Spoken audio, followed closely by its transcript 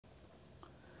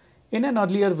In an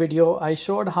earlier video, I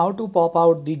showed how to pop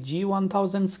out the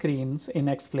G1000 screens in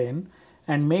XPlane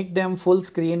and make them full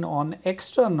screen on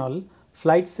external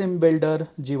FlightSimBuilder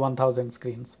G1000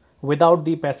 screens without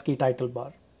the pesky title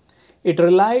bar. It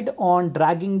relied on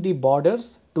dragging the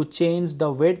borders to change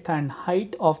the width and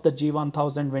height of the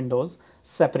G1000 windows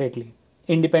separately,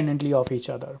 independently of each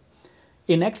other.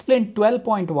 In XPlane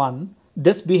 12.1,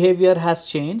 this behavior has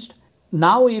changed.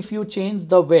 Now if you change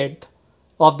the width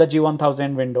of the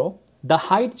G1000 window, the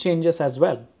height changes as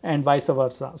well and vice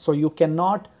versa. So you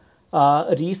cannot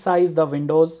resize the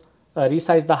windows,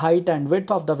 resize the height and width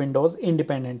of the windows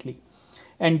independently.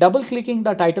 And double clicking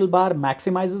the title bar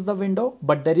maximizes the window,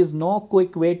 but there is no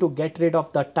quick way to get rid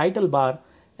of the title bar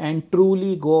and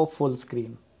truly go full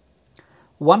screen.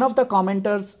 One of the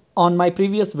commenters on my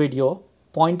previous video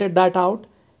pointed that out,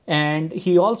 and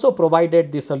he also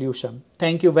provided the solution.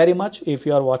 Thank you very much if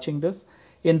you are watching this.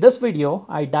 In this video,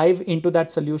 I dive into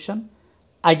that solution.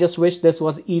 I just wish this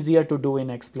was easier to do in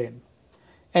XPlane.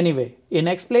 Anyway, in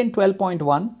XPlane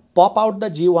 12.1, pop out the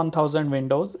G1000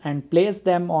 windows and place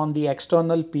them on the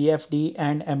external PFD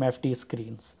and MFD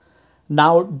screens.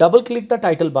 Now double click the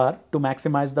title bar to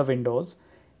maximize the windows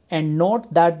and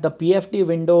note that the PFD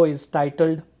window is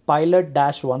titled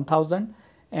Pilot-1000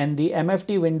 and the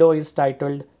MFD window is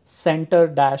titled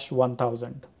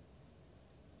Center-1000.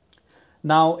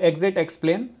 Now exit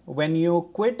XPlane. When you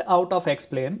quit out of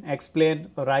XPlane, XPlane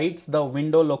writes the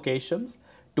window locations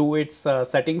to its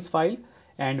settings file,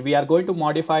 and we are going to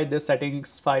modify this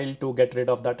settings file to get rid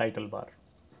of the title bar.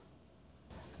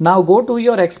 Now go to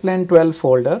your XPlane 12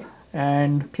 folder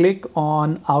and click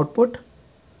on Output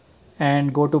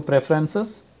and go to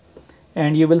Preferences,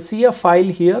 and you will see a file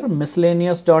here,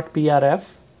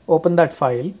 miscellaneous.prf. Open that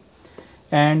file.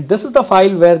 And this is the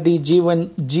file where the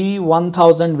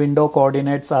G1000 window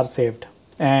coordinates are saved.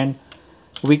 And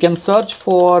we can search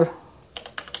for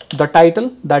the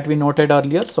title that we noted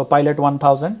earlier, so Pilot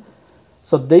 1000.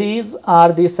 So these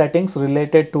are the settings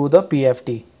related to the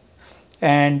PFD.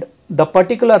 And the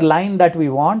particular line that we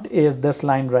want is this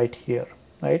line right here,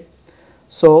 right?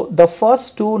 So the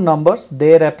first two numbers,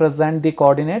 they represent the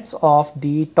coordinates of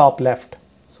the top left.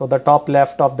 So the top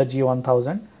left of the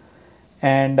G1000.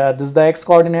 And this is the X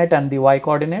coordinate and the Y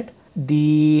coordinate.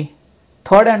 The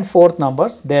third and fourth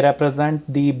numbers, they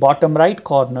represent the bottom right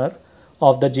corner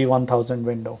of the G1000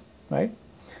 window, right?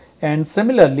 And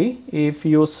similarly, if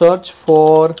you search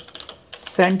for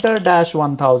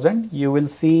Center-1000, you will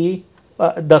see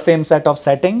the same set of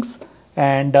settings,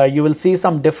 and you will see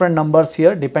some different numbers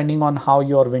here depending on how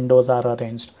your windows are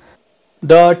arranged.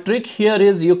 The trick here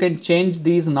is you can change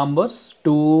these numbers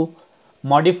to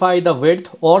modify the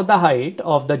width or the height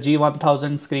of the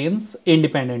G1000 screens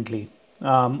independently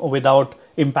without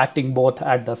impacting both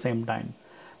at the same time.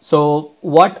 So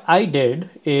what I did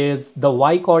is the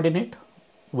Y coordinate,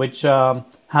 which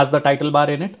has the title bar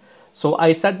in it. So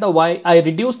I set the Y, I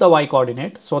reduced the Y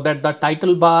coordinate so that the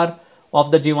title bar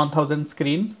of the G1000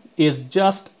 screen is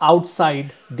just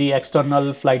outside the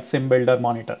external FlightSimBuilder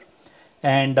monitor.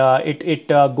 And it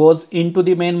goes into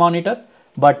the main monitor.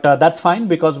 But that's fine,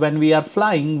 because when we are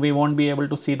flying, we won't be able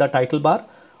to see the title bar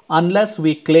unless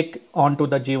we click onto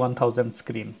the G1000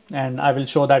 screen. And I will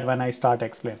show that when I start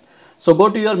XPlane. So go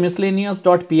to your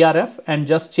miscellaneous.prf and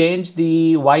just change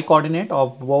the Y coordinate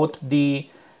of both the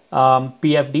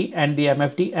PFD and the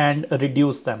MFD and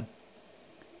reduce them.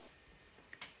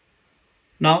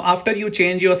 Now, after you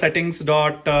change your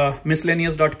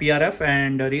settings.miscellaneous.prf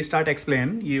and restart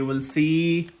XPlane, you will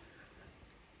see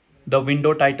the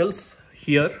window titles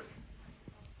here,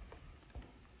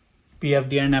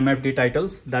 PFD and MFD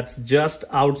titles. That's just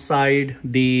outside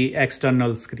the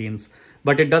external screens.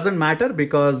 But it doesn't matter,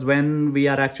 because when we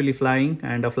are actually flying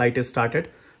and a flight is started,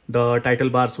 the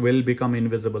title bars will become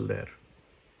invisible there.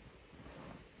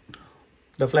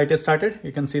 The flight is started,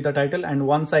 you can see the title, and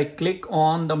once I click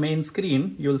on the main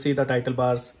screen, you'll see the title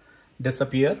bars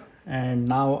disappear. And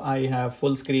now I have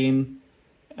full screen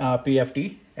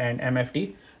PFD and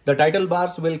MFD. The title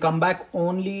bars will come back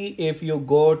only if you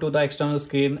go to the external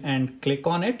screen and click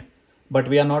on it, but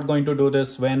we are not going to do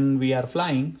this when we are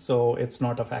flying, so it's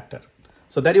not a factor.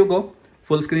 So there you go,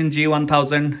 full screen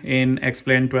G1000 in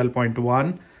XPlane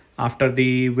 12.1 after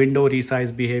the window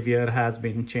resize behavior has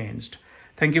been changed.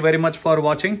 Thank you very much for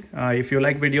watching. If you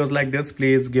like videos like this,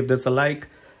 please give this a like,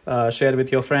 share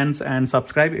with your friends and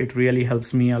subscribe. It really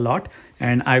helps me a lot,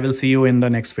 and I will see you in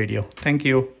the next video. Thank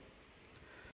you.